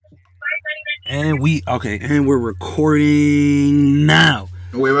And we're recording now.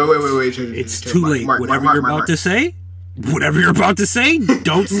 Wait. It's too late. Whatever you're about to say,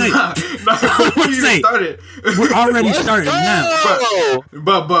 don't say. We're already started now.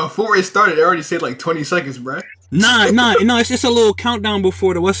 But before it started, it already said like 20 seconds, bruh. Nah, it's just a little countdown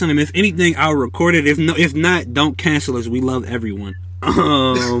before the what's name. If anything, I'll record it. If not, don't cancel us. We love everyone. Fuck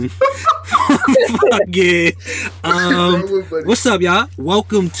yeah. What's up, y'all?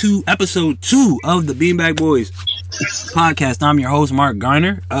 Welcome to episode 2 of the Beanbag Boys podcast. I'm your host, Mark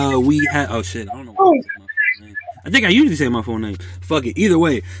Garner. We had I don't know what I think I usually say my full name. Fuck it. Either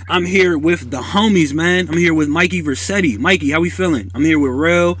way, I'm here with the homies, man. I'm here with Mikey Versetti. Mikey, how we feeling? I'm here with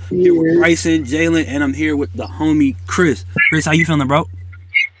Rel, here with Bryson, Jalen, and I'm here with the homie Chris. Chris, how you feeling, bro?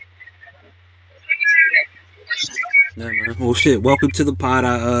 Yeah, man. Well, shit. Welcome to the pod.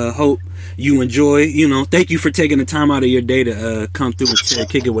 I hope you enjoy. Thank you for taking the time out of your day to come through and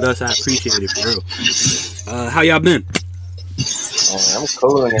kick it with us. I appreciate it for real. How y'all been? I'm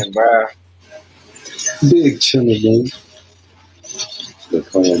cooling it, bro. Big chilling, man.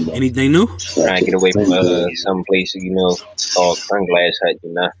 Anything new? Trying to get away from some place, called Sunglass Hut, I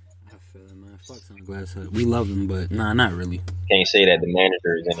feel it, man. Fuck Sunglass Hut. We love them, but nah, not really. Can't say that the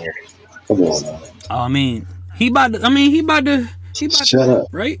manager is in here. Come on, man. Oh, I mean, he about to Shut up.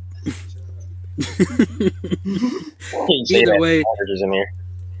 right? Either way, the manager's in here.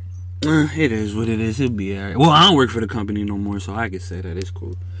 It is what it is. It'll be alright. Well, I don't work for the company no more, so I can say that it's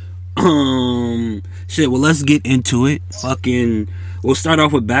cool. Shit. Well, let's get into it. We'll start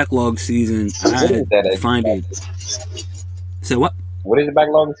off with backlog season. I find it. Say what? What is the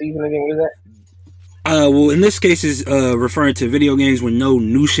backlog season again? What is that? Well, in this case, is referring to video games when no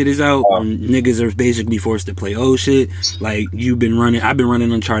new shit is out. When niggas are basically forced to play old shit. Like I've been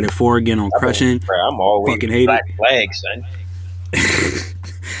running Uncharted 4 again on Crushing. I'm always fucking hate Black it. Flag, son.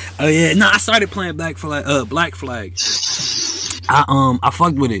 Oh yeah, I started playing Black Flag. I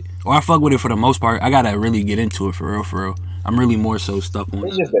fucked with it, or I fucked with it for the most part. I gotta really get into it for real. I'm really more so stuck on.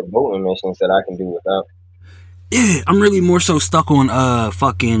 It's just the boating missions that I can do without. Yeah, I'm really more so stuck on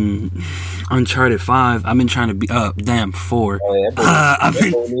fucking Uncharted 5. I've been trying to be 4. Oh, yeah, I've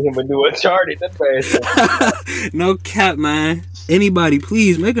been him to do Uncharted. That's bad. No cap, man. Anybody,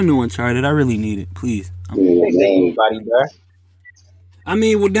 please make a new Uncharted. I really need it, please. Anybody, bro. I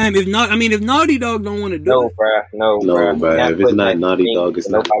mean, well, damn. If Naughty Dog don't want to do it, no, bro. If it's not Naughty Dog, it's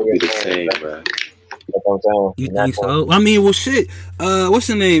not gonna be the same, bro. That's what I'm saying. You think so? I mean, well, shit. What's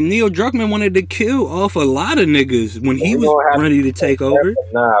the name? Neil Druckmann wanted to kill off a lot of niggas when he was ready to take over.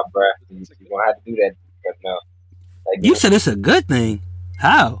 Nah, bro. You gonna have to do that. But no. You said it's a good thing.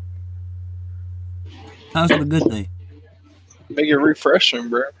 How? How's it a good thing? Make it refreshing,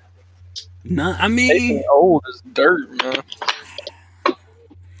 bro. Nah, I mean, Making old as dirt, man.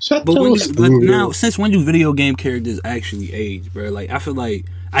 Shut but up. since when do video game characters actually age, bro? Like, I feel like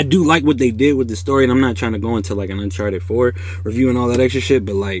I do like what they did with the story, and I'm not trying to go into like an Uncharted 4 review and all that extra shit,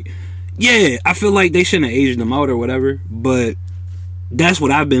 but like, yeah, I feel like they shouldn't have aged them out or whatever, but that's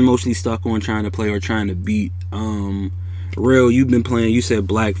what I've been mostly stuck on trying to play or trying to beat. Real, you've been playing, you said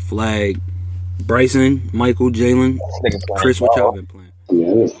Black Flag. Bryson, Michael, Jalen, Chris, what y'all been playing?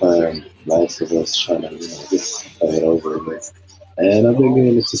 Yeah, I've been playing Last of Us, trying to just play it over a bit. And I've been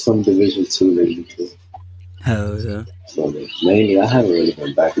getting into some Division 2 lately too. Hell yeah. So mainly, I haven't really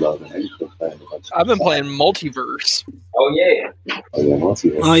been backlogging. I've been playing Multiverse. Oh, yeah.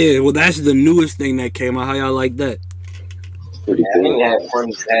 Multiverse. Oh yeah, well that's the newest thing that came out. How y'all like that? Pretty I cool. didn't have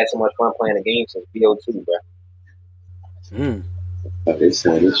so much fun playing the game since BO2, bro. Like they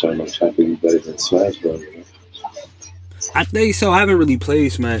said, they're trying to be better than Smash Bros. I think so. I haven't really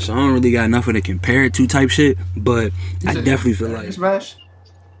played Smash, so I don't really got nothing to compare it to type shit, but I definitely feel like Smash.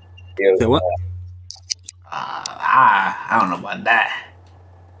 Say what? I don't know about that.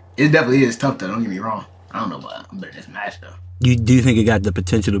 It definitely is tough though. Don't get me wrong. I don't know about better than Smash though. Do you think it got the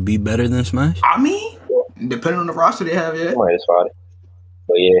potential to be better than Smash? I mean, depending on the roster they have, yeah. Somebody's father.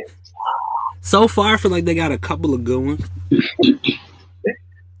 But yeah. So far, I feel like they got a couple of good ones.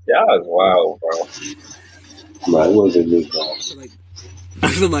 That was wild, bro. It wasn't good, bro.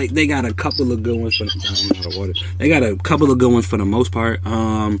 I feel like they got a couple of good ones for They got a couple of good ones for the most part.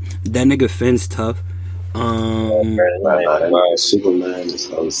 That nigga Finn's tough. Superman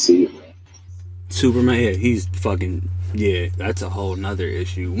is OC. Superman, yeah, he's fucking, yeah, that's a whole nother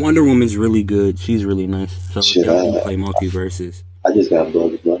issue. Wonder Woman's really good. She's really nice. So Shit, you play multiverses. I just got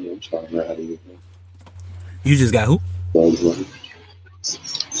Bugs Bunny. I'm trying to learn how to use him. You just got who? Bugs Bunny.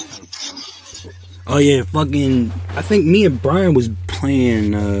 Oh yeah, fucking. I think me and Brian was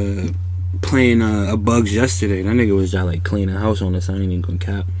playing a Bugs yesterday. That nigga was just like cleaning the house on us. I ain't even gonna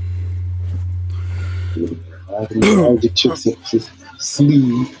cap. Magic tricks up his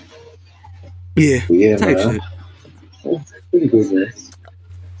sleeve. Yeah, Yeah, type man. shit. It's pretty good, man.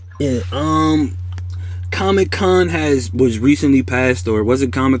 Yeah. Comic-Con was recently passed, or was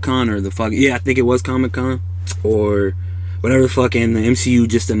it Comic-Con or the fuck? Yeah, I think it was Comic-Con or whatever the fuck. And the MCU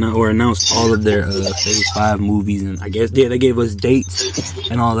just announced all of their Phase 5 movies, and I guess they gave us dates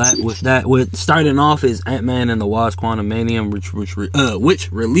and all that. With starting off is Ant-Man and the Wasp: Quantumanium,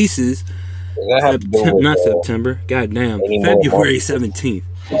 which releases not September. Goddamn, February 17th.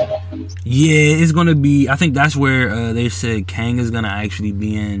 Yeah, it's gonna be. I think that's where they said Kang is gonna actually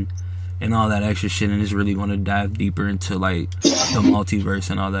be in, and all that extra shit, and it's really gonna dive deeper into like the multiverse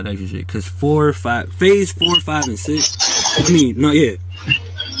and all that extra shit. Cause Phase 4, 5, and 6. I mean,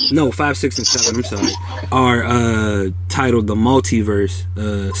 5, 6, and 7. I'm sorry, are titled the multiverse.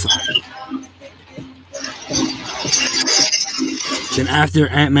 Then after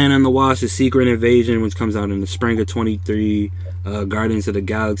Ant-Man and the Wasp is Secret Invasion, which comes out in the spring of 23. Guardians of the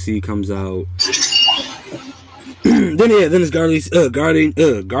Galaxy comes out. then it's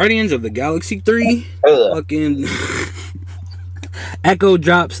Guardians of the Galaxy 3. Fucking Echo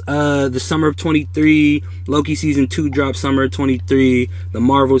drops the summer of 23. Loki season 2 drops summer of 23. The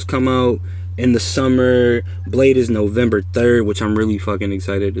Marvels come out in the summer. Blade is November 3rd, which I'm really fucking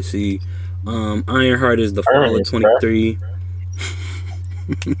excited to see. Ironheart is the fall of 23.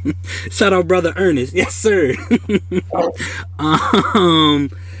 Shout out brother Ernest. Yes sir.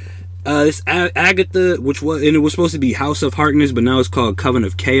 This Agatha, it was supposed to be House of Harkness, but now it's called Coven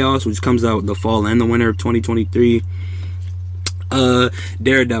of Chaos, which comes out the fall and the winter of 2023.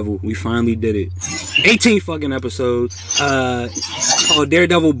 Daredevil, we finally did it. 18 fucking episodes. Called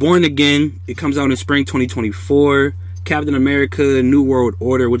Daredevil Born Again. It comes out in spring 2024. Captain America New World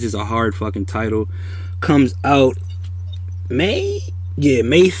Order, which is a hard fucking title, comes out May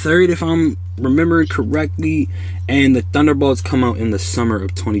 3rd, if I'm remembering correctly. And the Thunderbolts come out in the summer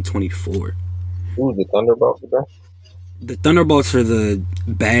of 2024. Who's the Thunderbolts, bro? The Thunderbolts are the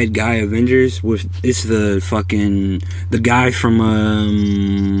bad guy Avengers. It's the guy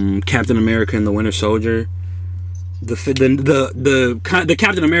from Captain America and the Winter Soldier. The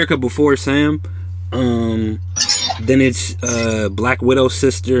Captain America before Sam. Then it's Black Widow's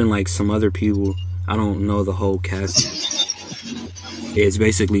sister and like some other people. I don't know the whole cast. It's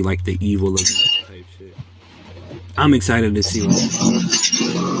basically like the evil of type shit. I'm excited to see what.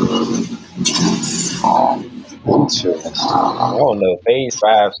 I don't know, Phase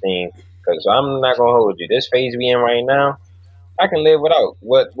 5 scene, because I'm not gonna hold you. This phase we in right now, I can live without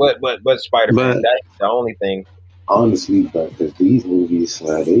what Spider-Man. That's the only thing. Honestly, but these movies,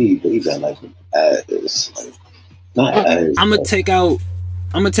 they got like ads, like not ads. I'm gonna take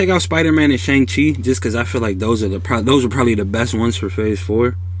out Spider-Man and Shang-Chi just because I feel like those are probably the best ones for Phase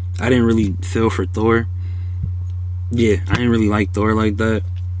 4. I didn't really feel for Thor. Yeah, I didn't really like Thor like that.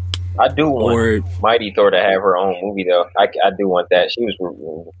 I do want Mighty Thor to have her own movie though. I do want that. She was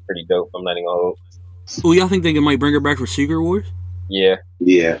pretty dope. I'm not even gonna hold. Oh, y'all think they might bring her back for Secret Wars? Yeah.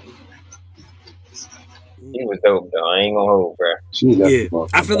 Yeah. She was dope though. I ain't gonna hold, bro. Yeah,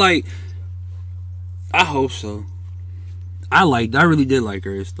 I feel like. I hope so. I really did like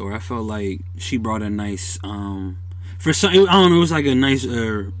her as Thor. I felt like she brought a nice for some. I don't know. It was like a nice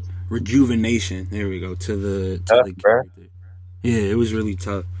rejuvenation. There we go to the character. Yeah, it was really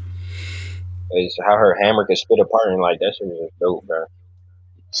tough. It's how her hammer could split apart and like that shit was dope, bro.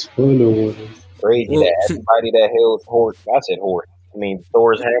 Spoiler warning. Crazy that everybody that held Thor's hammer.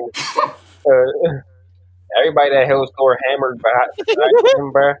 Everybody that held Thor hammer behind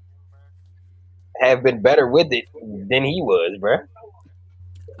him, bro, have been better with it than he was, bro.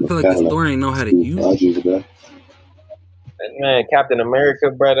 I feel like this Thor ain't know how to use it. That man, Captain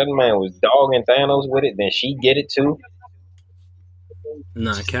America, bro, that man was dogging Thanos with it. Then she get it too.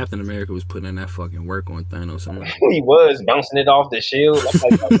 Nah, Captain America was putting in that fucking work on Thanos. I'm like, he was bouncing it off the shield.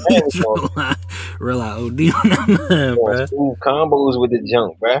 I'm like, real OD on that man, bro. Two combos with the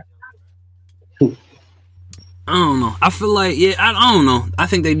junk, bro. I don't know. I feel like, I don't know. I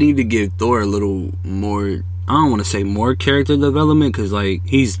think they need to give Thor a little more, I don't want to say more character development, because, like,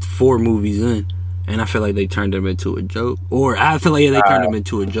 he's 4 movies in, and I feel like they turned him into a joke. Or I feel like they turned him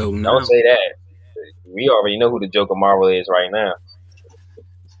into a joke now. Don't say that. We already know who the Joker Marvel is right now.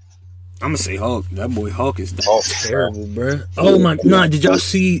 I'm going to say Hulk. That boy Hulk is terrible, bro. Oh, my God. Did y'all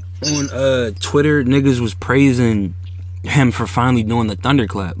see on Twitter, niggas was praising him for finally doing the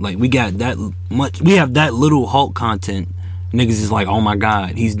thunderclap? Like, we have that little Hulk content. Niggas is like, oh my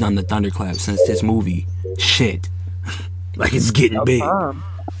God, he's done the thunderclap since this movie. Shit. Like, it's getting big.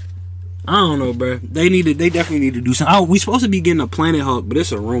 I don't know, bro. They definitely need to do something. Oh, we supposed to be getting a Planet Hulk, but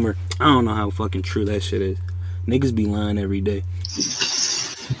it's a rumor. I don't know how fucking true that shit is. Niggas be lying every day.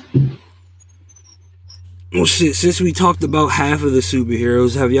 Well, shit, since we talked about half of the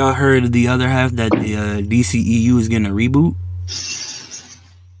superheroes, have y'all heard of the other half that the DCEU is getting a reboot?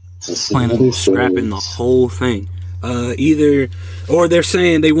 Planning on scrapping the whole thing. Or they're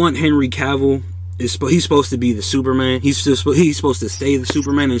saying they want Henry Cavill. He's supposed to be the Superman. He's supposed to stay the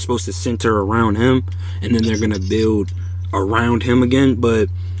Superman, and it's supposed to center around him, and then they're gonna build around him again. But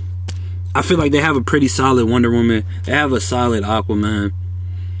I feel like they have a pretty solid Wonder Woman. They have a solid Aquaman.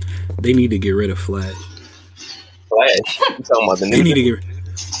 They need to get rid of Flash. Flash? You talking about the new?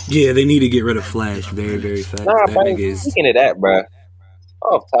 They need to get rid of Flash very, very fast. Nah, bro, speaking of that, bro.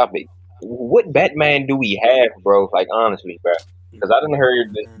 Off topic. What Batman do we have, bro? Like, honestly, bro. Because I done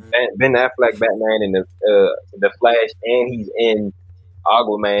heard Ben Affleck Batman in the Flash, and he's in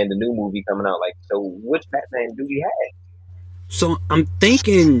Aquaman, the new movie coming out. Like, so which Batman do we have? So I'm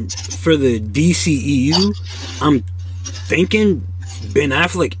thinking for the DCEU, I'm thinking Ben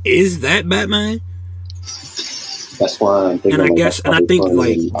Affleck is that Batman. That's why I'm thinking. And I think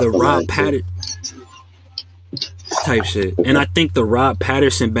like the Rob Patterson type shit. And I think the Rob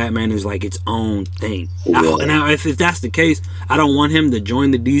Patterson Batman is like its own thing. Yeah. If that's the case, I don't want him to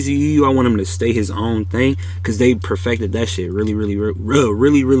join the DCEU. I want him to stay his own thing because they perfected that shit really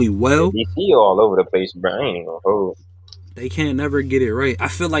well. DC all over the place, bro. I ain't even gonna hold. They can't never get it right. I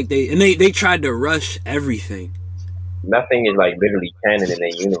feel like they tried to rush everything. Nothing is like literally canon in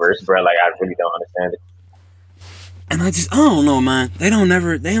the universe, bro. Like, I really don't understand it. And I don't know, man. They don't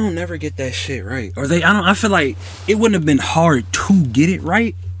never get that shit right. Or I feel like it wouldn't have been hard to get it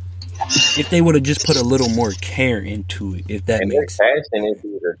right if they would have just put a little more care into it. If that makes sense. And their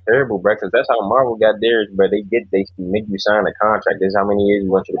casting issues are terrible, bro. Because that's how Marvel got theirs, but they make you sign a contract. This is how many years we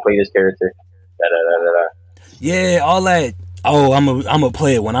want you to play this character. Yeah, all that. Oh, I'm a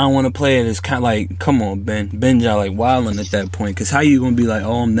play it when I want to play it. It's kind of like, come on, Ben y'all like wilding at that point. Because how you gonna be like,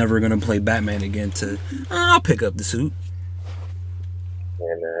 oh, I'm never gonna play Batman again? I'll pick up the suit.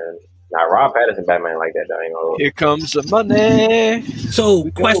 And now Rob Patterson Batman like that, though. Ain't gonna... Here comes the money. So,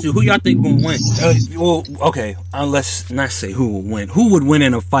 question: who y'all think will win? Well, okay, let's not say who will win. Who would win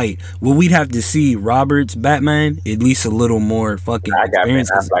in a fight? Well, we'd have to see Robert's Batman at least a little more fucking I got Ben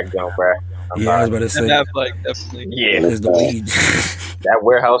experience. Affleck, John, bro. I was about to say. Ben Affleck, definitely. Yeah, Because the weed. that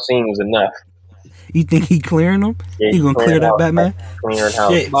warehouse scene was enough. You think he clearing them? Yeah, he gonna clear that house, Batman? Clearing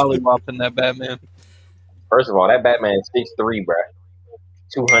house. Shit. Mollywopping that Batman. First of all, that Batman is 6'3", bro.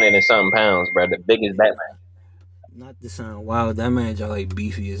 200 and something pounds, bro. The biggest Batman. Not to sound wild, that man y'all like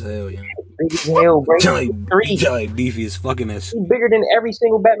beefy as hell, yeah. Big as hell, bro. Y'all like beefy as fucking as. He's bigger than every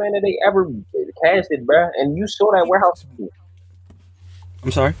single Batman that they ever casted, bro. And you saw that warehouse scene.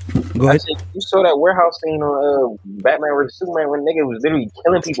 I'm sorry. Go ahead. Said, you saw that warehouse scene on Batman vs Superman when nigga was literally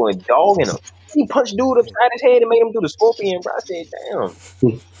killing people and dogging them. He punched dude upside his head and made him do the scorpion, bro. I said,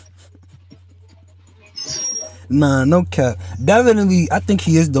 damn. Nah, no cap. Definitely, I think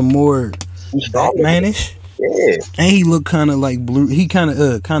he is the more Batmanish. Yeah. And he look kind of like Blue. He kind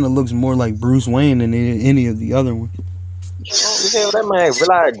of looks more like Bruce Wayne than any of the other ones. Hell, that man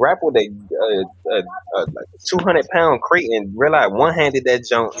realized grappled a 200-pound crate and realized one-handed that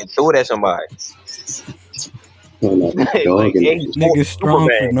junk and threw it at somebody. Nigga strong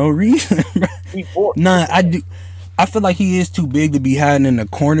for no reason. Nah, I feel like he is too big to be hiding in the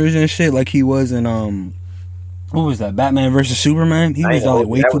corners and shit like he was in what was that? Batman versus Superman. He was like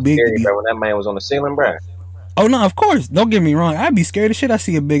way too big to be. Bro, when that man was on the ceiling, bro. Oh no, of course. Don't get me wrong. I'd be scared of shit. I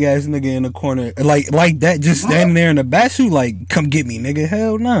see a big ass nigga in the corner like that, just standing there in a bat suit, like, come get me, nigga.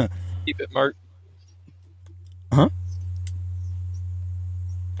 Hell nah. Keep it, Mark. Huh?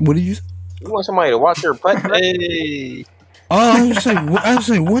 What did you say? You want somebody to watch your putt? Hey. Oh, I was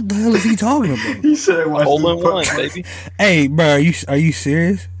like, what the hell is he talking about? He said, Hole in one, baby. Hey, bro, are you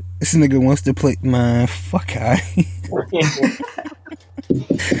serious? This nigga wants to play. Man, fuck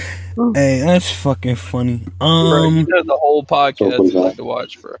Hey, that's fucking funny. Bro, you know the whole podcast you like to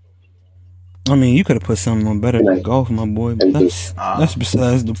watch, bro. I mean, you could have put something on better than golf, my boy. But that's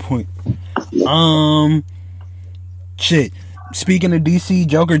besides the point. Shit. Speaking of DC,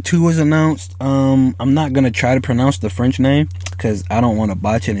 Joker 2 was announced. I'm not gonna try to pronounce the French name because I don't want to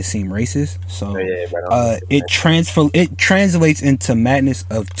botch it and seem racist. So it translates into Madness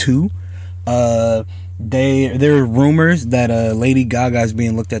of 2. There are rumors that Lady Gaga is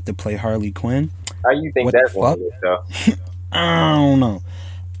being looked at to play Harley Quinn. How you think that's going to look, I don't know.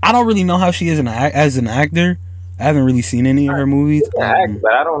 I don't really know how she is as an actor. I haven't really seen any of her movies. But I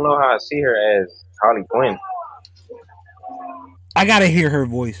don't know how I see her as Harley Quinn. I gotta hear her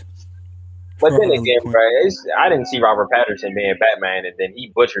voice. But then Harley again, Quinn. bro, I didn't see Robert Pattinson being Batman, and then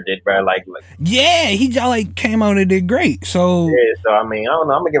he butchered it, bro. Like Yeah, he just like came out and did great. So yeah, so I mean, I don't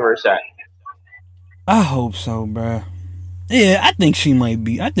know. I'm gonna give her a shot. I hope so, bruh. Yeah, I think she might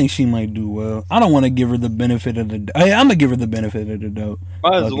do well. I don't want to give her the benefit of the. I'm gonna give her the benefit of the doubt.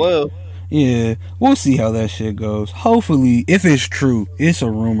 Might as Fuck it. well. Yeah, we'll see how that shit goes. Hopefully, if it's true, it's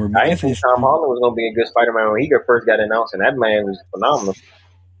a rumor. But I didn't if think it's Tom true, Holland was gonna be a good Spider-Man when he first got announced, and that man was phenomenal.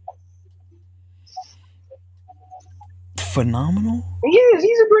 phenomenal. He is.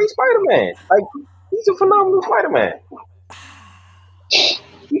 He's a great Spider-Man. Like he's a phenomenal Spider-Man.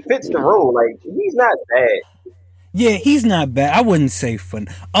 He fits the role. Like he's not bad. Yeah, he's not bad. I wouldn't say fun.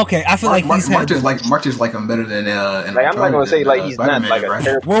 Okay, I feel like he's Mark had. just like him better than Like I'm not gonna say like he's not like a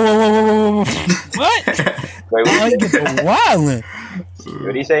terrible. Whoa. What? Wait, I what get the wildin'.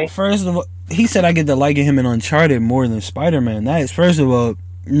 did he say? First of all, he said I get to liking him in Uncharted more than Spider-Man. That is, first of all,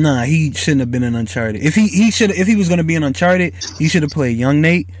 nah, he shouldn't have been in Uncharted. If he was gonna be in Uncharted, he should have played young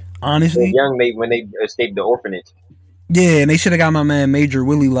Nate. Honestly, Young Nate when they escaped the orphanage. yeah, and they should have got my man Major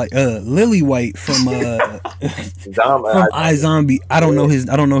Willie Lily White from from iZombie. I don't know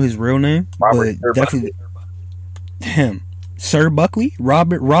his real name, Robert but definitely him. Sir Buckley,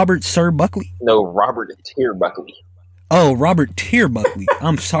 Robert Sir Buckley. No, Robert Tier Buckley. Oh, Robert Tier Buckley.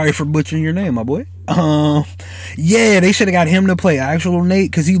 I'm sorry for butchering your name, my boy. Yeah, they should have got him to play actual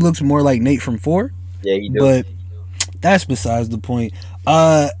Nate because he looks more like Nate from 4. Yeah, he do. But that's besides the point.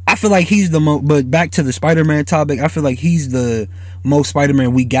 I feel like he's the most. But back to the Spider-Man topic, I feel like he's the most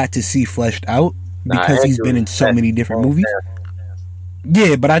Spider-Man we got to see fleshed out because he's been in so many different movies.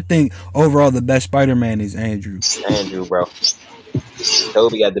 Yeah, but I think overall the best Spider-Man is Andrew. Andrew, bro.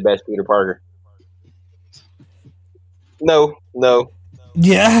 Toby got the best Peter Parker. No.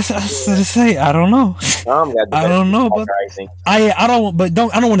 Yeah, I was gonna say I don't know. Tom got the best I don't know, Peter but Parker, I think. I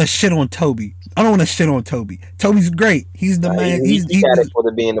don't want to shit on Toby. I don't want to shit on Toby. Toby's great. He's the man. He got it for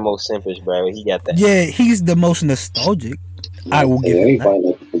the being the most simpish, bro. He got that. Yeah, he's the most nostalgic. I will give him that. Everybody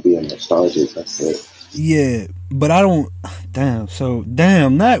like to be a nostalgic. That's it. Yeah, but I don't. Damn.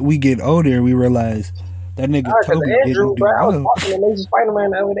 Not we get older and we realize that nigga Because Toby Andrew, didn't do bro, I was well. watching Amazing Spider-Man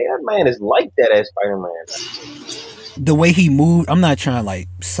the other day. That man is like that as Spider-Man. The way he moved, I'm not trying to like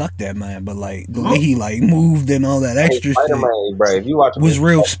suck that man, but like the way he like moved and all that extra Spider-Man, shit bro. If you watch was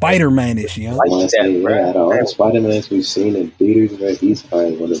real Spider-Man-ish, you know? Like Honestly, that, bro. out of all the Spider-Mans we've seen in theaters, bro, he's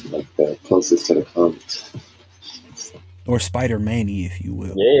probably one of like the closest to the comics. Or Spider-Man-y, if you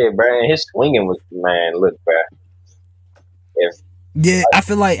will. Yeah, bro. And his swinging was, man, look, bro. Yeah, I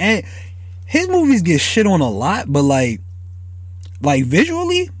feel like his movies get shit on a lot, but like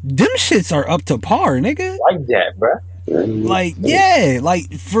visually, them shits are up to par, nigga. Like that, bro. Like yeah, like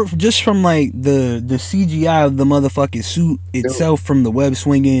just from like the CGI of the motherfucking suit itself, from the web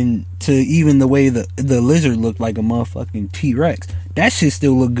swinging to even the way the lizard looked like a motherfucking T-Rex. That shit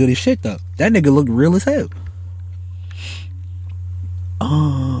still look good as shit though. That nigga looked real as hell.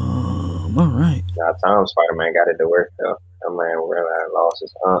 All right. Nah, Tom Spider-Man got it the worst though. That man lost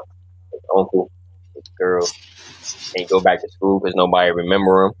his aunt, his uncle, his girl. Can't go back to school because nobody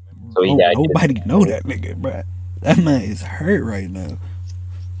remember him. So he got nobody know that nigga, bruh. That man is hurt right now.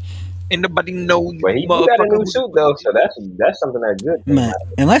 Ain't nobody know you. But he got a new suit though, so that's something that's good. Man,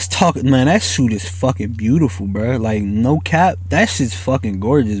 and let's talk, man, that suit is fucking beautiful, bro. Like, no cap, that shit's fucking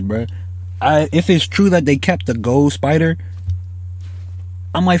gorgeous, bro. If it's true that they kept the gold spider,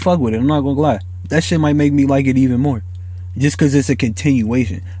 I might fuck with it. I'm not gonna lie. That shit might make me like it even more. Just because it's a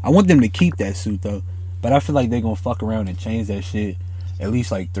continuation. I want them to keep that suit, though. But I feel like they're gonna fuck around and change that shit at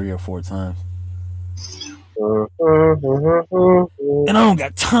least like 3 or 4 times. And I don't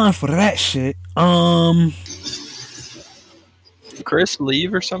got time for that shit. Chris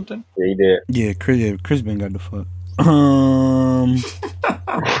leave or something? Yeah, he did. Yeah, Chris been got the fuck.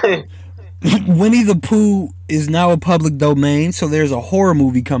 Winnie the Pooh is now a public domain, so there's a horror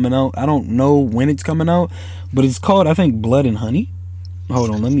movie coming out. I don't know when it's coming out, but it's called, I think, Blood and Honey. Hold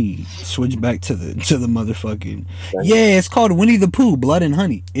on, let me switch back to the motherfucking. Yeah, it's called Winnie the Pooh, Blood and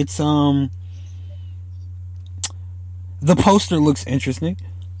Honey. It's the poster looks interesting.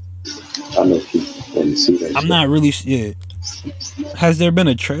 I know if you want to see that. I'm not really. Yeah. Has there been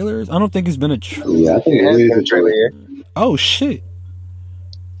a trailer? I don't think it's been a trailer. Yeah, I think it is a trailer. Oh shit!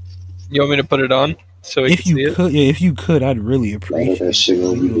 You want me to put it on so we If can see you it? could, yeah, if you could, I'd really appreciate that shit a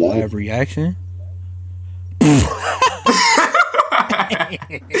gonna be live. live reaction.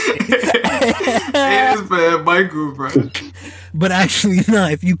 It's bad, Michael, bro. But actually, no.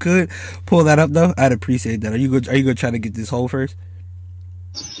 If you could pull that up, though, I'd appreciate that. Are you gonna try to get this whole first?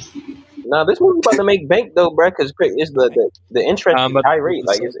 Nah, this movie about to make bank though, bro. Because it's the interest is but high rate.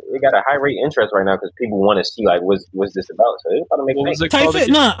 Like it got a high rate interest right now because people want to see like what's this about. So it's about to make what bank. was it Type called? shit.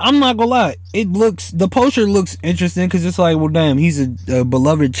 Nah, I'm not gonna lie. The poster looks interesting because it's like, well, damn, he's a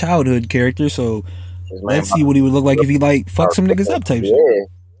beloved childhood character. So This man let's see what he would look like if he like fuck some niggas up type shit. Yeah.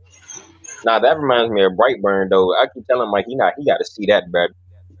 Nah, that reminds me of Brightburn though. I keep telling Mike he got to see that, bro.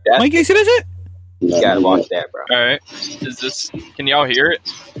 Mike, you see that shit? You gotta watch that, bro. All right, is this? Can y'all hear it?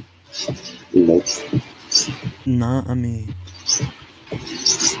 Nope. Nah, I mean,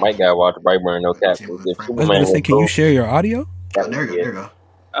 Mike gotta watch Brightburn, no cap. I was I was gonna say, can you share your audio? Oh, there you go.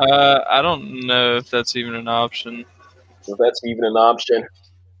 I don't know if that's even an option. If that's even an option.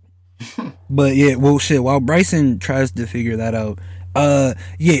 But yeah, well, shit. While Bryson tries to figure that out, yeah,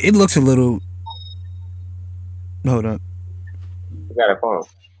 it looks a little. Hold up. You got a phone.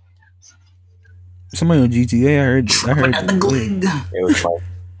 Somebody on GTA. I heard. It was Mike.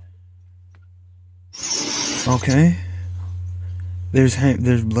 Okay. There's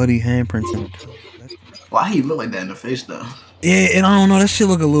bloody handprints in it. Why he look like that in the face though? Yeah, and I don't know. That shit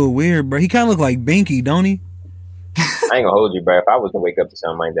look a little weird, bro. He kind of look like Binky, don't he? I ain't gonna hold you, bro. If I was to wake up to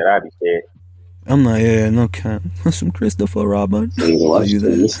something like that, I'd be scared. I'm not. Yeah, no cap. Some Christopher Robin. I ain't watched it.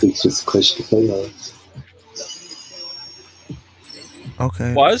 This thing's just Christopher Nolan.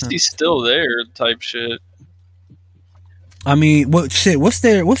 Okay. Why is he still there? Type shit. I mean, what shit? What's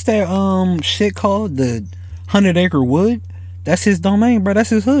their shit called? The 100 Acre Wood? That's his domain, bro. That's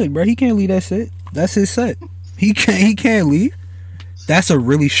his hood, bro. He can't leave that shit. That's his set. He can't leave. That's a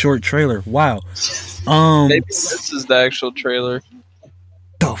really short trailer. Wow. Maybe this is the actual trailer.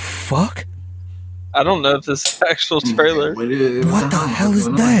 The fuck? I don't know if this is the actual trailer. What the hell is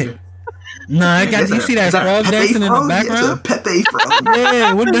that? Nah, I got you see that frog dancing in the background? Pepe frog.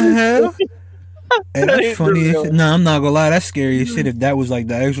 Yeah, what the hell? Hey, that's funny as shit. Nah, I'm not gonna lie, that's scary as shit. If that was like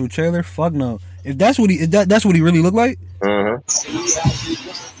the actual trailer, fuck no. If that's what that's what he really looked like,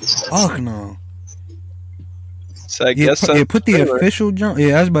 fuck no. So I guess put the official jump.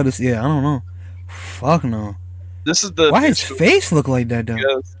 Yeah, I was about to say. Yeah, I don't know. Fuck no. This is the. Why his face look like that though?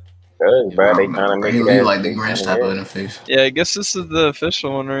 Cause, bro, they trying to make it like the Grinch type of in the face. Yeah, I guess this is the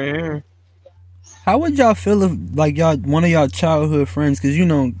official one right here. How would y'all feel if, like, one of y'all childhood friends, because you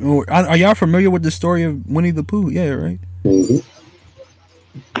know, are y'all familiar with the story of Winnie the Pooh? Yeah, right. Mm-hmm.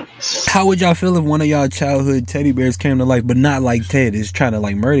 How would y'all feel if one of y'all childhood teddy bears came to life, but not like Ted, is trying to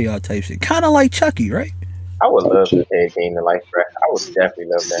like murder y'all type shit? Kind of like Chucky, right? I would love if Ted came to life, bro. I would definitely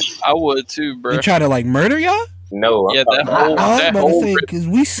love that. I would too, bro. They try to like murder y'all? No, yeah, that whole because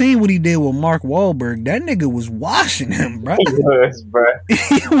we seen what he did with Mark Wahlberg. That nigga was washing him, bro. He was, bro.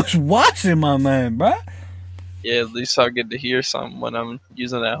 He was washing my man, bro. Yeah, at least I'll get to hear something when I'm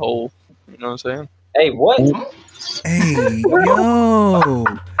using that hole. You know what I'm saying? Hey, what? Hey, yo.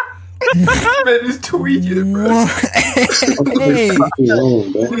 Man, it's tweaking, bro. Hey.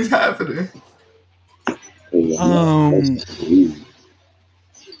 What is happening?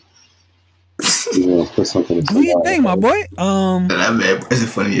 You want to put something in Do you think, my boy? That man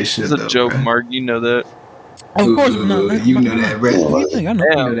is funny as shit. It's a though, joke, bro. Mark. You know that. Of course not. You know that, bro. What do you think? I know. You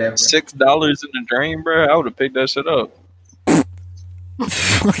know Damn, that, bro. $6 in the drain, bro. I would have picked that shit up.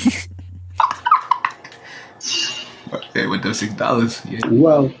 Okay, with those $6, yeah.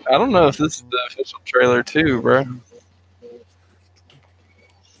 Well, I don't know if this is the official trailer too, bro.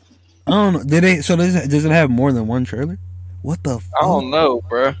 I don't know. Does it have more than one trailer? What the fuck? I don't know,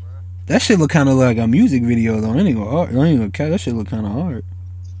 bro. That shit look kind of like a music video though. That shit look kind of hard.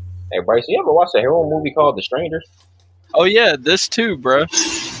 Hey, Bryce, you ever watched a hero movie called The Strangers? Oh yeah, this too, bro.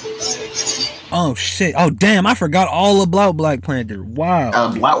 Oh shit! Oh damn! I forgot all about Black Panther.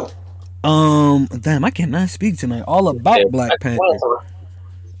 Wow. Wow. Damn! I cannot speak tonight. All about Black Panther.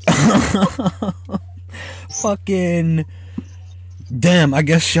 Fucking. Damn! I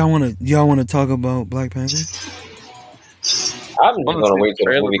guess y'all wanna talk about Black Panther. I'm just gonna wait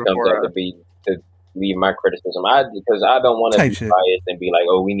till the movie comes out to leave my criticism. Because I don't want to be biased and be like,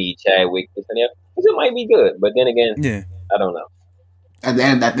 oh, we need Chadwick this and that. Because it might be good, but then again, yeah, I don't know. At the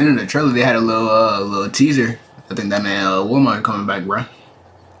end of the trailer, they had a little teaser. I think that man Walmart coming back, bro.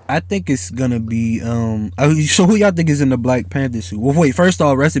 I think it's gonna be so who y'all think is in the Black Panther suit? Well, wait. First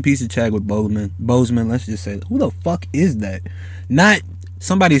off, rest in peace to Chadwick Boseman. Let's just say, who the fuck is that? Not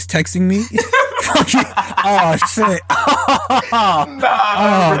somebody's texting me. Oh shit!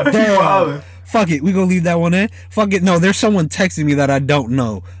 Oh damn! Fuck it, we gonna leave that one in. Fuck it. No, there's someone texting me that I don't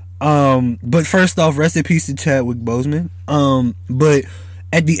know. But first off, rest in peace to Chadwick Boseman. But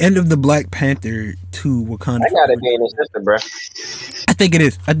at the end of the Black Panther 2 Wakanda, I gotta be in his sister, bro. I think it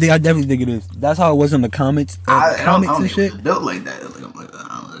is. I definitely think it is. That's how it was in the comments. Comments and shit. Built like that.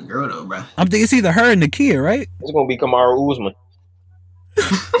 girl though, bro. I'm thinking it's either her and Nakia, right? It's gonna be Kamaru Usman.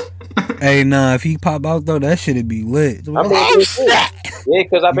 Hey, nah, if he pop out though, that shit'd be lit. I mean, yeah,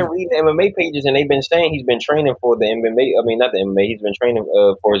 because I've been reading MMA pages and they've been saying he's been training for the MMA. I mean, not the MMA. He's been training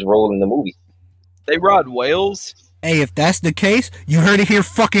for his role in the movie. They rod whales. Hey, if that's the case, you heard it here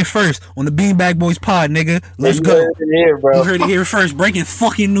fucking first on the Beanbag Boys pod, nigga. Let's You go. heard it here, bro. You heard it here first. Breaking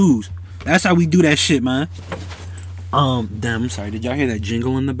fucking news. That's how we do that shit, man. Damn, I'm sorry. Did y'all hear that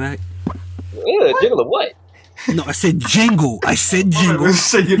jingle in the back? Yeah, jiggle of what? No, I said jingle. I said jingle.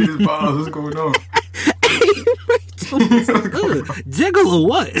 Shaking his balls. What's going on? Jiggle or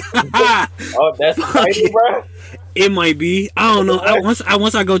what? Oh, that's the title, bro. It might be. I don't know. Once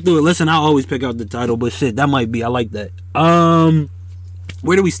I go through it, listen, I always pick out the title, but shit, that might be. I like that.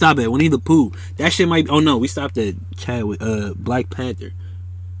 Where do we stop at? Winnie the Pooh. That shit might. Oh no, we stopped at Chadwick. Black Panther.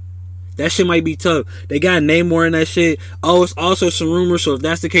 That shit might be tough. They got Namor in that shit. Oh, it's also some rumors. So if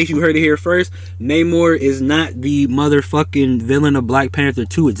that's the case, you heard it here first. Namor is not the motherfucking villain of Black Panther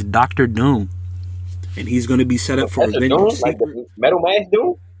 2. It's Doctor Doom, and he's gonna be set up for That's a Avengers. Doom, like the Metal Mask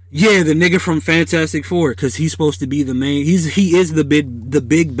Doom. Yeah, the nigga from Fantastic Four, because he's supposed to be the main. He is the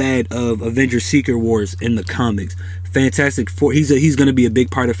big bad of Avengers Secret Wars in the comics. Fantastic Four. He's gonna be a big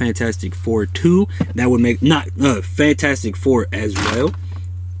part of Fantastic Four 2. That would make not Fantastic Four as well.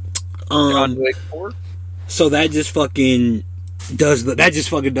 John Wick 4. So that just fucking does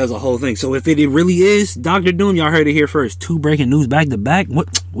a whole thing. So if it really is Doctor Doom, y'all heard it here first. 2 breaking news back to back.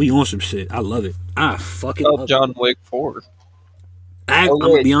 What we on some shit. I love it. I fucking love John Wick 4. I'm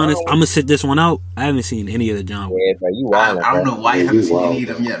gonna be honest. I'm gonna sit this one out. I haven't seen any of the John Wick. Yeah, bro, you wild. I don't know why you Yeah, haven't you seen wild. any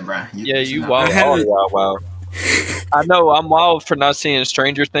of them yet, bro. You I wild. haven't- Wow. I know I'm wild for not seeing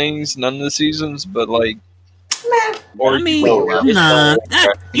Stranger Things, none of the seasons, but like, or I mean, Wait, nah.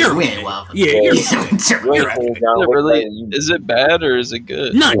 You're You ain't wild. yeah. You You're ain't seen John is it Wick, really? you- Is it bad or is it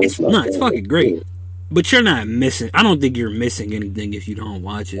good? nah. It's fucking great. But you're not missing. I don't think you're missing anything if you don't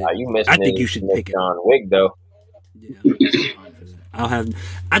watch it. Nah, you missing I think it. you should missed pick it. John Wick though.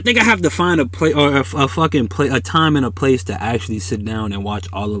 I think I have to find a play or a fucking play, a time and a place to actually sit down and watch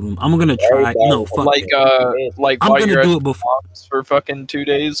all of them. I'm gonna try. No, fuck Like, that. like I'm while gonna you're do at it before. Fox for fucking 2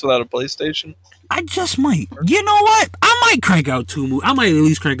 days without a PlayStation. I just might. You know what? I might crank out 2 movies. I might at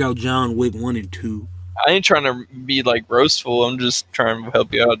least crank out John Wick 1 and 2. I ain't trying to be like roastful. I'm just trying to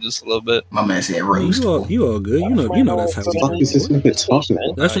help you out just a little bit. My man said roast. You all good. You know that's how What the fuck we is this nigga talking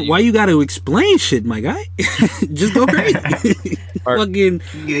about? That's why you got to explain shit, my guy. Just go crazy. Fucking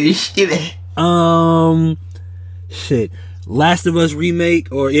Good shit. shit. Last of Us remake,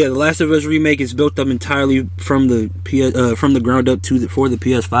 the Last of Us remake is built up entirely from the ground up for the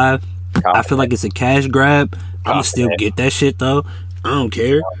PS5. I feel like it's a cash grab. I'ma still get that shit though. I don't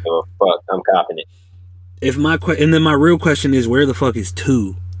care. Oh, fuck, I'm copping it. And then my real question is, where the fuck is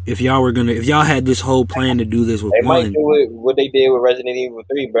 2? If y'all had this whole plan to do this with They might 1, do it what they did with Resident Evil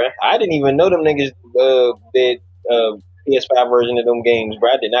 3, bro. I didn't even know them niggas did PS5 version of them games,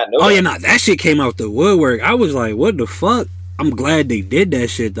 bro. I did not know. oh that. yeah, nah, that shit came out the woodwork. I was like, what the fuck? I'm glad they did that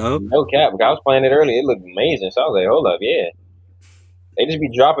shit though. No cap. I was playing it earlier. It looked amazing. So I was like, hold up, yeah. They just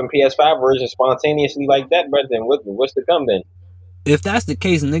be dropping PS5 versions spontaneously like that, bro. Then what's to come then? If that's the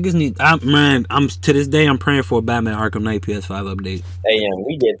case, niggas need. I'm to this day, I'm praying for a Batman Arkham Knight PS5 update. Hey,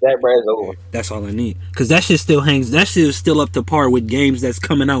 we get that, bro. It's over. That's all I need. Cause that shit still hangs. That shit is still up to par with games that's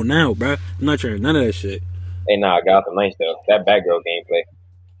coming out now, bro. I'm not trying none of that shit. Hey, nah, Gotham Knights though. That Batgirl gameplay.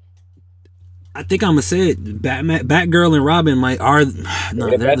 I think I'm gonna say it. Batgirl and Robin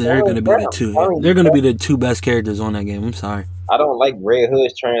they're gonna be the two. They're gonna be the 2 best characters on that game. I'm sorry. I don't like Red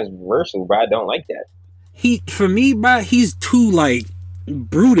Hood's transversal, bro. I don't like that. For me, bro, he's too like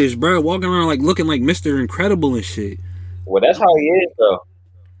brutish, bro. Walking around like looking like Mr. Incredible and shit. Well, that's how he is though.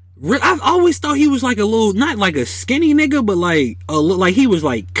 I've always thought he was like a little, not like a skinny nigga, but like like he was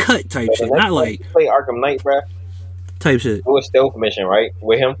like cut type But shit, the next not time like you play Arkham Knight, bro. type shit. Do a stealth mission, right,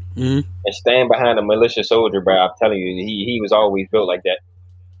 with him, Mm-hmm. and stand behind a militia soldier, bro. I'm telling you, he was always built like that.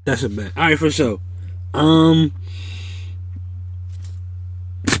 That's a bet. All right, for sure.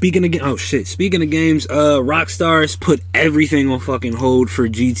 Speaking of games, Rockstar's put everything on fucking hold for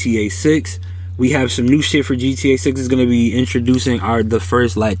GTA 6. We have some new shit for GTA 6. Is going to be introducing the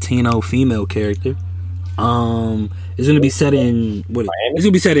first Latino female character. It's going to be set in It's going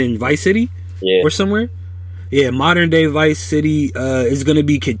to be set in Vice City, Yeah, or somewhere. Yeah, modern day Vice City. Is going to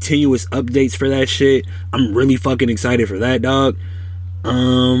be continuous updates for that shit. I'm really fucking excited for that, dog.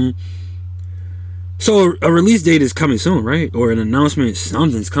 So a release date is coming soon, right? Or an announcement,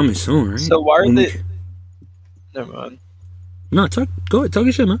 something's coming soon, right? So why are they? Never mind. No, go ahead, talk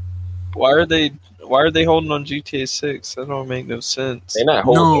your shit, man. Why are they Why are they holding on GTA 6? That don't make no sense. They're not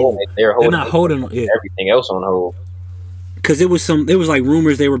holding No, on it. They're not holding on. Yeah, everything else on hold. because it was like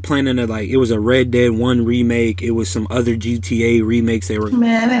rumors they were planning to like it was a Red Dead 1 remake. It was some other GTA remakes they were.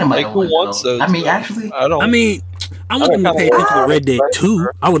 Man, ain't nobody Like, who wants those? I mean, though? actually, I don't. I mean, I want them to pay attention to Red Dead 2.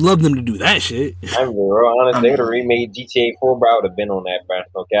 I would love them to do that shit. I'm being real honest. They would have remade GTA 4, bro. I would have been on that, bro.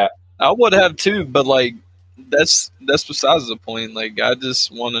 No cap. I would have too, but like that's besides the point. Like I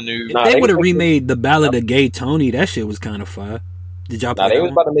just want a new. Nah, They they would have was- remade the Ballad of Gay Tony. That shit was kind of fire. Did y'all play Nah, they that was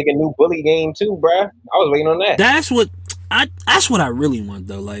one? about to make a new bully game too, bro. I was waiting on that. That's what I really want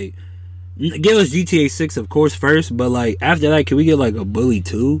though. Like, give us GTA 6 of course first, but like after that, can we get like a Bully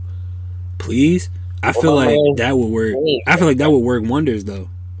 2, please? I feel my like man. that would work. I feel like that would work wonders though.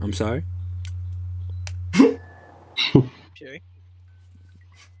 I'm sorry. Okay.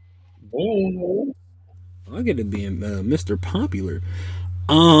 Mhm. I get to being Mr. Popular.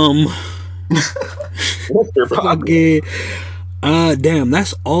 Mr. Pop. Fucking. Damn.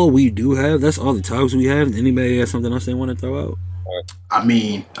 That's all we do have. That's all the topics we have. Anybody got something else they want to throw out? I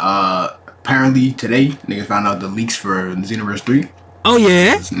mean, apparently today niggas found out the leaks for Xenoverse 3. Oh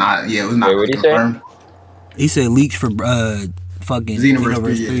yeah. It was not Wait, what'd he say? confirmed. He said leaks for fucking Xenoverse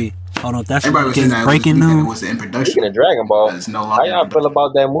Xenoverse 3, 3. Hold on, if that's Everybody was saying that breaking it news. was in production. Speaking of Dragon Ball, It's no how longer. y'all feel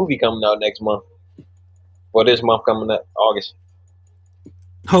about that movie coming out next month? Well, this month coming up, August.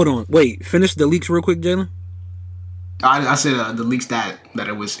 Hold on, wait. Finish the leaks real quick, Jalen. I said the leaks that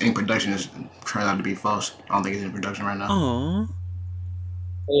it was in production is turned out to be false. I don't think it's in production right now. Aw,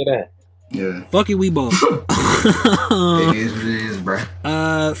 Say that. Yeah, fuck it, we ball. it is what it is, bro.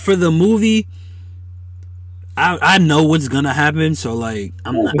 For the movie, I know what's gonna happen, so like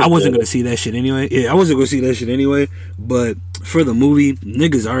I wasn't gonna see that shit anyway. Yeah, I wasn't gonna see that shit anyway. But for the movie,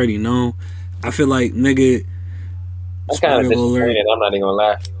 niggas already know. I feel like nigga. I'm kind of spoiler alert. disappointed. I'm not even gonna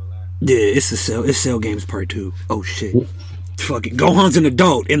lie. Yeah, it's Cell Games Part 2. Oh shit. Fucking Gohan's an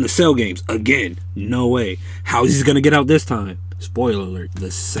adult in the Cell Games again. No way. How is he gonna get out this time? Spoiler alert. The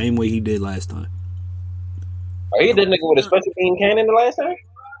same way he did last time. Oh, he did nigga with a special beam cannon the last time?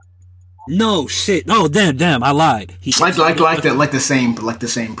 No shit. Oh damn. I lied. He Like the same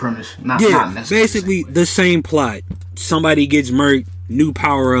premise. Not necessarily basically the same plot. Somebody gets murked, new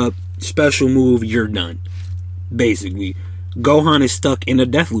power up, special move, you're done. Basically, Gohan is stuck in a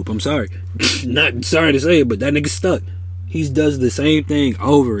death loop. I'm sorry. Not sorry to say it, but that nigga's stuck. He does the same thing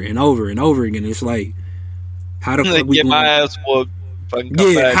over and over and over again. It's like, how the fuck we Get my gonna, ass whooped. Fucking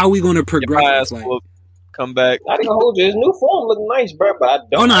come yeah, back. how we gonna Get my progress? ass It's like, whooped. Come back. Not even hold you. His new form look nice, bro, but I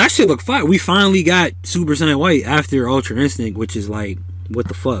don't. oh no, that shit look fire. We finally got Super Saiyan White after Ultra Instinct, which is like, what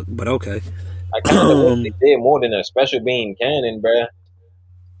the fuck? But okay. I kind of wish they did more than a special beam cannon, bro.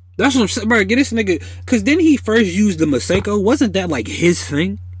 That's what I'm saying, bro. Get this nigga, cause didn't he first use the Maseko? Wasn't that like his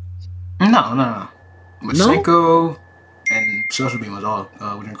thing? No. Masenko and Social Beam was all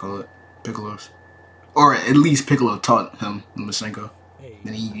what do you call it? Piccolo's, or at least Piccolo taught him Masenko.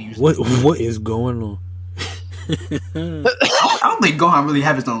 Then he used. What is going on? I don't think Gohan really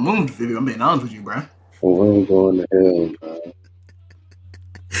have his own moves. If I'm being honest with you, bro. Well, we ain't going to hell, man.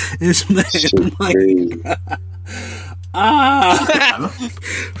 This man, Shit like, crazy.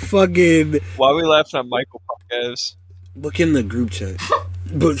 fucking Why we laughing at Michael podcast? look in the group chat.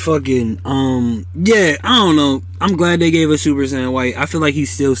 But fucking, yeah, I don't know. I'm glad they gave us Super Saiyan White. I feel like he's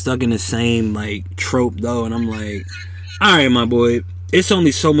still stuck in the same like trope though, and I'm like, all right, my boy, it's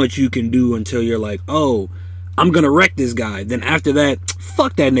only so much you can do until you're like, oh, I'm gonna wreck this guy. Then after that,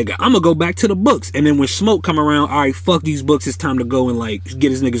 fuck that nigga. I'm gonna go back to the books. And then when smoke come around, all right, fuck these books. It's time to go and like get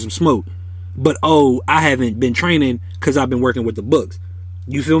this nigga some smoke. But oh, I haven't been training because I've been working with the books.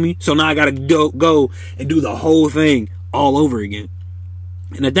 You feel me? So now I gotta go and do the whole thing all over again.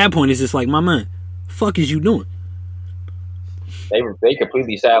 And at that point, it's just like, my man, fuck is you doing? They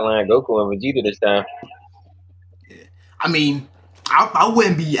completely sidelined Goku and Vegeta this time. I mean, I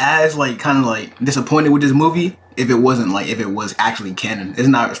wouldn't be as like kind of like disappointed with this movie if it wasn't like if it was actually canon. It's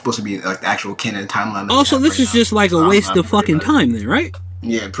not supposed to be like the actual canon timeline. Oh, so this is just like a waste of fucking time then, right?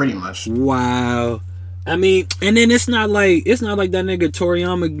 Yeah, pretty much. Wow. I mean, and then it's not like that nigga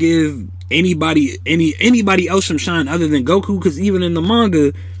Toriyama give anybody else some shine other than Goku, because even in the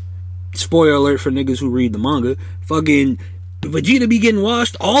manga, spoiler alert for niggas who read the manga, fucking Vegeta be getting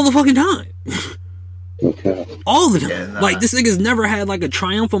washed all the fucking time. Okay. All the time. Yeah, nah. Like, this nigga's never had like a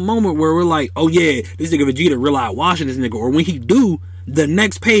triumphant moment where we're like, oh yeah, this nigga Vegeta real out washing this nigga. Or when he do, the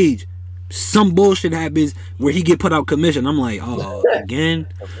next page, some bullshit happens where he get put out commission. I'm like, oh, again?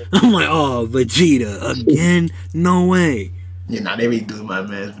 I'm like, oh, Vegeta, again? No way. Yeah, nah, they be doing my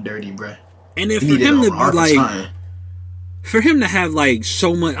man's dirty, bruh. And then He for needed him to an arc be or like, something. for him to have like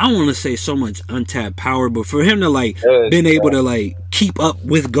so much, I don't want to say so much untapped power, but for him to like been able to like keep up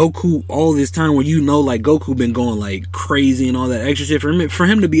with Goku all this time, when you know like Goku been going like crazy and all that extra shit, for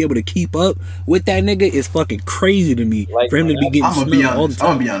him to be able to keep up with that nigga is fucking crazy to me. Like, for him to be getting snubbed all the time.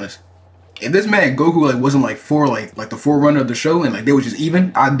 I'm gonna be honest. If this man Goku like wasn't like the forerunner of the show and like they were just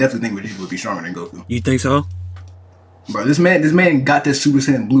even, I definitely think Vegeta would be stronger than Goku. You think so? Bro, this man got this Super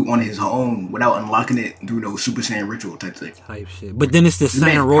Saiyan Blue on his own without unlocking it through those Super Saiyan ritual type thing. Type shit. But then it's the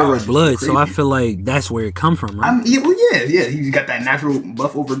Saiyan royal blood, so I feel like that's where it come from, right? Yeah. He's got that natural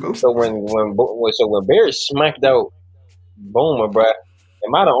buff over Goku. So when Barry smacked out Bulma, bruh,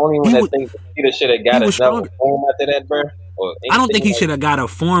 am I the only one that thinks Vegeta should have got another form after that, bruh? I don't think he should have got a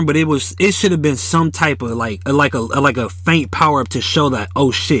form, but it should have been some type of like a faint power up to show that,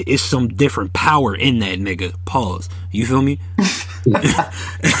 oh shit, it's some different power in that nigga. Pause. You feel me? I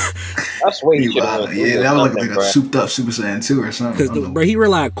swear he should have. Yeah, that was like a souped up Super Saiyan 2 or something. Because bro, he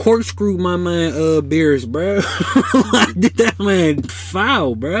relied corkscrew my man Beerus, bro. Did that man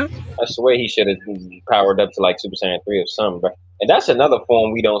foul, bro? I swear he should have powered up to like Super Saiyan 3 or something, bro. And that's another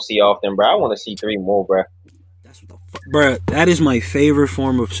form we don't see often, bro. I want to see 3 more, bro. Bruh, that is my favorite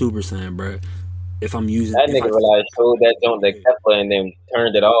form of Super Saiyan, bruh. If I'm using that nigga realized showed that on the Kepler and then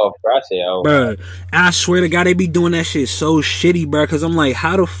turned it off, bro. I said, oh, bruh, I swear to God, they be doing that shit so shitty, bruh. Cause I'm like,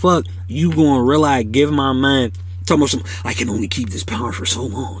 how the fuck you gonna realize give my man talking about I can only keep this power for so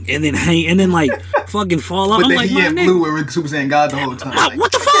long, and then hang, and then like fucking fall out. But I'm then like, he had blue with Super Saiyan God the whole time. Like,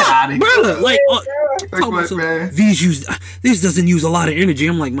 what the fuck, brother? Like, this doesn't use a lot of energy.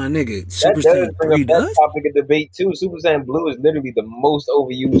 I'm like, my nigga, Super Saiyan 3 does. Topic of debate too. Super Saiyan Blue is literally the most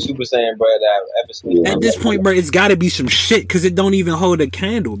overused Super Saiyan, bro, that I've ever seen. At this point, bro, it's got to be some shit because it don't even hold a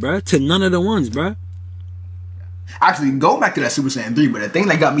candle, bro, to none of the ones, bro. Actually, go back to that Super Saiyan 3, but the thing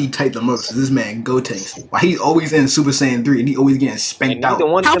that got me tight the most is this man Gotenks. Why he's always in Super Saiyan 3 and he always getting spanked out.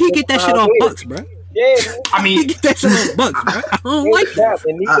 How'd he get that shit on Bucks, bro? Yeah, I mean, he get that shit on Bucks, bro. I don't like that.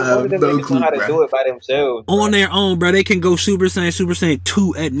 And neither one of them know how to do it by themselves, bro. On their own, bro. They can go Super Saiyan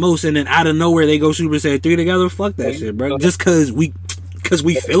 2 at most, and then out of nowhere they go Super Saiyan 3 together. Fuck that shit, bro. Just cause we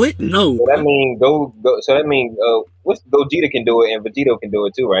feel it? No. So that means Gogeta can do it and Vegeta can do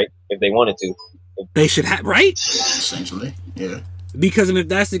it too, right? If they wanted to. They should have, right? Essentially, yeah. Because if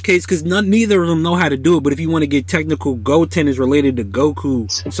that's the case, because neither of them know how to do it. But if you want to get technical, Goten is related to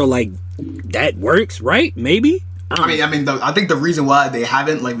Goku, so like that works, right? Maybe. I think the reason why they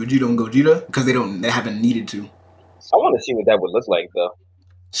haven't like Vegeta and Gogeta because they haven't needed to. I want to see what that would look like though.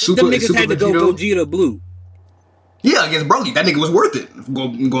 Them niggas had to go Gogeta Blue. Yeah, against Broly, that nigga was worth it.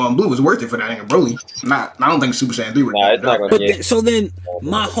 Going blue was worth it for that nigga Broly. I don't think Super Saiyan 3 would. Nah, it's not gonna. So then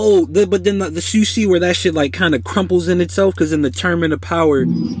my whole, but then the you see where that shit like kind of crumples in itself because in the tournament of power,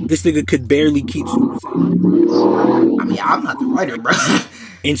 this nigga could barely keep Super Saiyan. I mean, I'm not the writer, bro.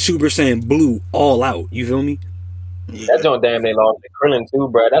 And Super Saiyan Blue all out. You feel me? Yeah. That's on damn they lost to Krillin too,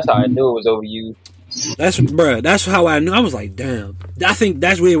 bro. That's how I knew it was overused. That's how I knew. I was like, damn. I think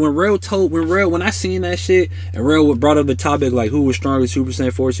that's weird. When I seen that shit and Rail brought up the topic like who was stronger, Super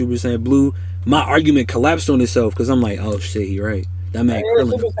Saiyan 4, Super Saiyan Blue, my argument collapsed on itself because I'm like, oh shit, he right. That man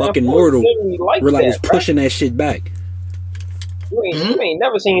Krillin, fucking mortal, was pushing that shit back. You ain't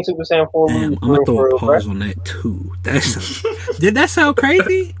never seen Super Saiyan 4. Damn, I'm gonna throw a pause on that too. Did that sound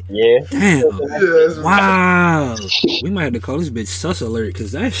crazy? Yeah. Damn. Wow. We might have to call this bitch sus alert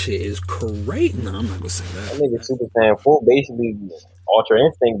because that shit is great. No, I'm not gonna say that. That nigga Super Saiyan 4 basically Ultra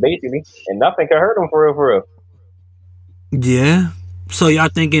Instinct basically, and nothing can hurt him for real. Yeah. So y'all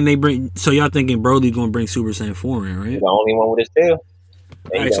thinking Broly gonna bring Super Saiyan 4 in, right? He's the only one with his tail.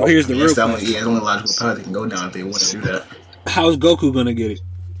 Alright, so here's the real question. Yeah, it's only logical path they can go down if they want to do that. How's Goku gonna get it?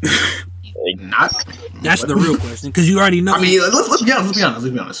 Not. That's the real question because you already know. I mean, let's be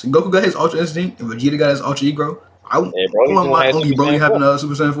honest. Goku got his Ultra Instinct and Vegeta got his Ultra Ego. I wouldn't mind only Broly having a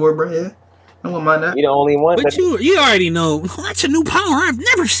Super Saiyan 4, bro. Yeah, I wouldn't mind that. He the only one. But you already know that's a new power I've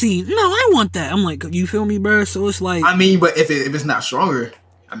never seen. No, I want that. I'm like, you feel me, bro? So it's like, I mean, but if it's not stronger.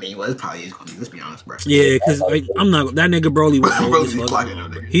 I mean, well, it probably is gonna be. Let's be honest, bro. Yeah, because I'm not that nigga Broly was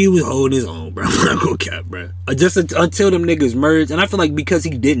holding he was holding his own, bro. I'm not gonna cap, bro. Just until them niggas merged, and I feel like because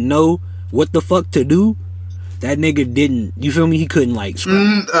he didn't know what the fuck to do, that nigga didn't. You feel me? He couldn't like. Let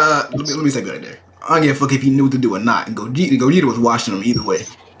me say that there. I don't give a fuck if he knew what to do or not. And Gogeta was watching him either way.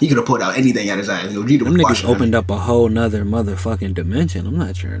 He could have pulled out anything out his eyes. Gogeta them was niggas opened up a whole nother motherfucking dimension. I'm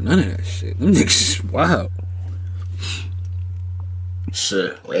not sure none of that shit. Them niggas, wow.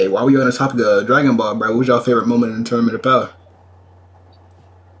 Shit. Hey, while we on the topic of Dragon Ball, bro, what was your favorite moment in Tournament of Power?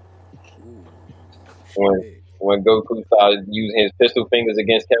 When Goku started using his pistol fingers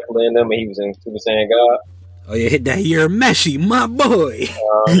against Kepler and them, and he was in Super Saiyan God. Oh yeah, hit that year Messi, my boy.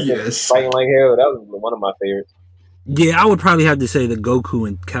 Yes. Fighting like hell. That was one of my favorites. Yeah, I would probably have to say the Goku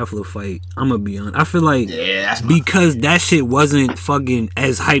and Kefla fight. I'm gonna be honest. I feel like that's because that shit wasn't fucking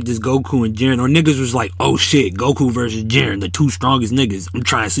as hyped as Goku and Jiren, or niggas was like, oh shit, Goku versus Jiren, the two strongest niggas. I'm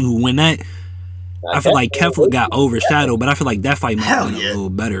trying to see who win that. I feel like Kefla got overshadowed, but I feel like that fight might have been a little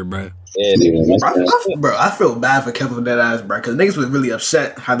better, bro. Yeah, bro, I feel bad for Kevin with that ass, bro, because niggas was really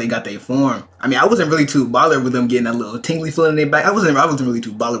upset how they got their form. I mean, I wasn't really too bothered with them getting that little tingly feeling in their back. I wasn't really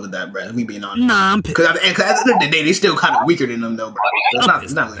too bothered with that, bro. Me being honest. Nah, because at the end of the day, they still kind of weaker than them, though, bro. So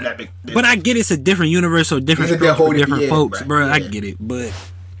it's not like that big. But I get it's a different universe, so different strokes for different folks, bro. I get it, but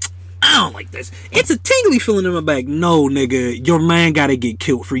I don't like this. It's a tingly feeling in my back. No, nigga, your man gotta get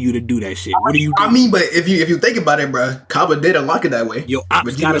killed for you to do that shit. What do you do? I mean, but if you think about it, bro, Kaba did unlock it that way. Yo,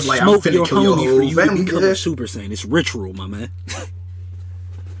 ops gotta smoke your homie for you to become a Super Saiyan. It's ritual, my man.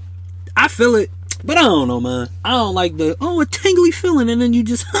 I feel it, but I don't know, man. I don't like the a tingly feeling, and then you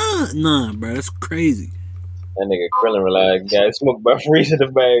just nah, bro. That's crazy. That nigga Krillin relax, guys. Smoked by freezing the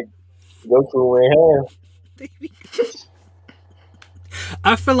bag. Goku in half.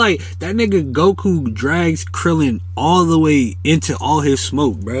 I feel like that nigga Goku drags Krillin all the way into all his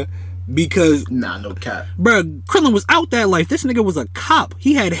smoke, bruh. Because no cap, bruh, Krillin was out that life. This nigga was a cop.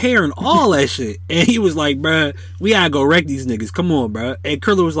 He had hair and all that shit, and he was like, bruh, we gotta go wreck these niggas. Come on, bruh. And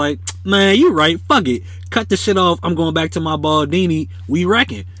Krillin was like, man, you right. Fuck it. Cut the shit off. I'm going back to my Baldini. We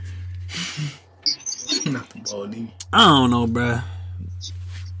wrecking. Not the Baldini. I don't know, bruh.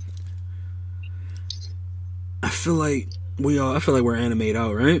 I feel like we're animate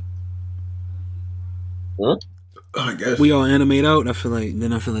out, right? Huh? I guess we all animate out. I feel like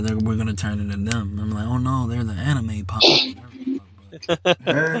we're gonna turn into them. I'm like, oh no, they're the anime pop.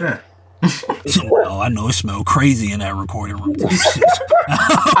 Oh, I know it smelled crazy in that recording room.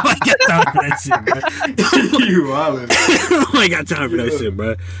 I got time for that shit, bro. I got time for that shit,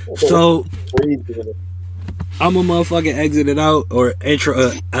 bro. So I'm a motherfucking exit it out or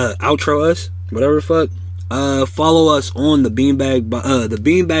outro us, whatever the fuck. Follow us on the Beanbag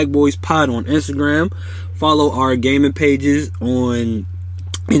Boys Pod on Instagram. Follow our gaming pages on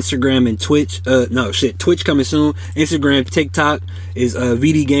Instagram and Twitch. Twitch coming soon. Instagram, TikTok is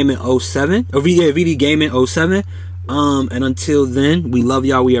VD Gaming 07 or VD Gaming 07. And until then, we love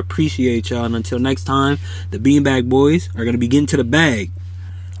y'all. We appreciate y'all. And until next time, the Beanbag Boys are gonna be getting to the bag.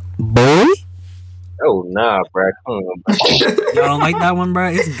 Boy. Oh nah, bro. Come on, bro. Y'all don't like that one, bro?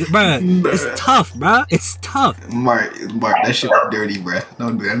 It's good, bro. It's tough, bro. It's tough. Mark, that shit was dirty, bro.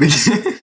 Don't do that.